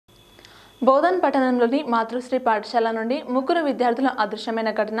బోధన్ పట్టణంలోని మాతృశ్రీ పాఠశాల నుండి ముగ్గురు విద్యార్థుల అదృశ్యమైన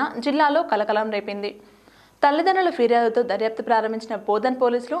ఘటన జిల్లాలో కలకలం రేపింది. తల్లిదండ్రుల ఫిర్యాదుతో దర్యాప్తు ప్రారంభించిన బోధన్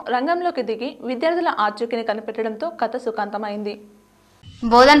పోలీసులు రంగంలోకి దిగి విద్యార్థుల ఆచూకీని కనిపెట్టడంతో కథ సుఖాంతమైంది.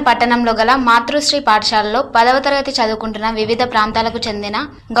 బోధన్ పట్టణంలో గల మాతృశ్రీ పాఠశాలలో 10వ తరగతి చదువుకుంటున్న వివిధ ప్రాంతాలకు చెందిన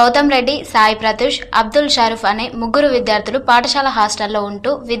గౌతమ్ రెడ్డి, సాయి ప్రతూష్, అబ్దుల్ షారుఫ్ అనే ముగ్గురు విద్యార్థులు పాఠశాల హాస్టల్లో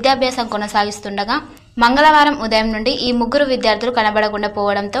ఉంటూ విద్యాభ్యాసం కొనసాగిస్తుండగా మంగళవారం ఉదయం నుండి ఈ ముగ్గురు విద్యార్థులు కనబడకుండా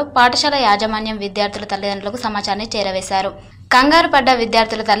పోవడంతో పాఠశాల యాజమాన్యం విద్యార్థుల తల్లిదండ్రులకు సమాచారాన్ని చేరవేశారు. కంగారు పడ్డ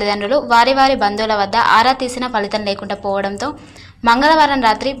విద్యార్థుల తల్లిదండ్రులు వారి బంధువుల వద్ద ఆరా తీసిన ఫలితం లేకుండా పోవడంతో మంగళవారం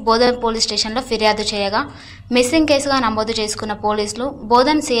రాత్రి బోధన్ పోలీస్ స్టేషన్లో ఫిర్యాదు చేయగా మిస్సింగ్ కేసుగా నమోదు చేసుకున్న పోలీసులు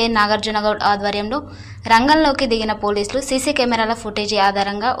బోధన్ సిఐ నాగార్జునగౌడ్ ఆధ్వర్యంలో రంగంలోకి దిగిన పోలీసులు సీసీ కెమెరాల ఫుటేజీ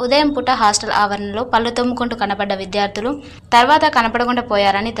ఆధారంగా ఉదయం పూట హాస్టల్ ఆవరణలో పళ్ళు తోముకుంటూ కనపడ్డ విద్యార్థులు తర్వాత కనపడకుండా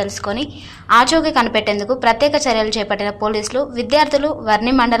పోయారని తెలుసుకొని ఆచూకీ కనిపెట్టేందుకు ప్రత్యేక చర్యలు చేపట్టిన పోలీసులు విద్యార్థులు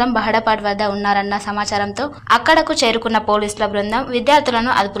వర్ణి మండలం బహడపాడ్ వద్ద ఉన్నారన్న సమాచారంతో అక్కడకు చేరుకున్న పోలీసుల బృందం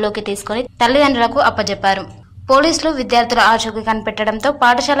విద్యార్థులను అదుపులోకి తీసుకుని తల్లిదండ్రులకు అప్పజెప్పారు. పోలీసులు విద్యార్థుల ఆచూకీ కనిపెట్టడంతో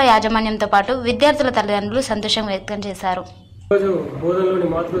పాఠశాల యాజమాన్యంతో పాటు విద్యార్థుల తల్లిదండ్రులు సంతోషం వ్యక్తం చేశారు. బోధనలోని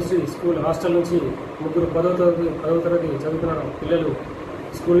మాతృశ్రీ స్కూల్ హాస్టల్ నుంచి ముగ్గురు 10వ తరగతి చదువుతున్న పిల్లలు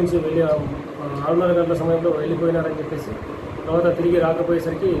స్కూల్ నుంచి వెళ్ళి 6:30 గంటల సమయంలో వెళ్ళిపోయినారని చెప్పేసి తర్వాత తిరిగి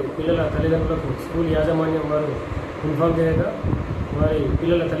రాకపోయేసరికి పిల్లల తల్లిదండ్రులకు స్కూల్ యాజమాన్యం వారు ఇన్ఫార్మ్ చేయగా వారి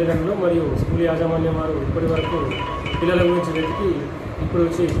పిల్లల తల్లిదండ్రులు మరియు స్కూల్ యాజమాన్యం వారు ఇప్పటి వరకు పిల్లల గురించి వెతికి ఇప్పుడు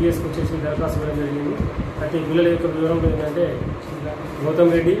వచ్చి పిఎస్కి వచ్చేసి దరఖాస్తు ఇవ్వడం జరిగింది. అయితే పిల్లల యొక్క వివరంలో ఏంటంటే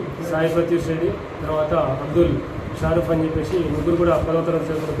గౌతమ్ రెడ్డి, సాయి ప్రతూష్ రెడ్డి, తర్వాత అబ్దుల్ షారుఫ్ అని చెప్పేసి ముగ్గురు కూడా 10వ తరగతి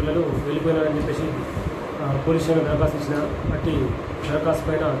చదువుకున్న పిల్లలు వెళ్ళిపోయినారని చెప్పేసి పోలీస్ స్టేషన్ దరఖాస్తు ఇచ్చినారు. అట్టి దరఖాస్తు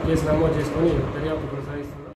పైన కేసు నమోదు చేసుకొని దర్యాప్తు కొనసాగిస్తున్నారు.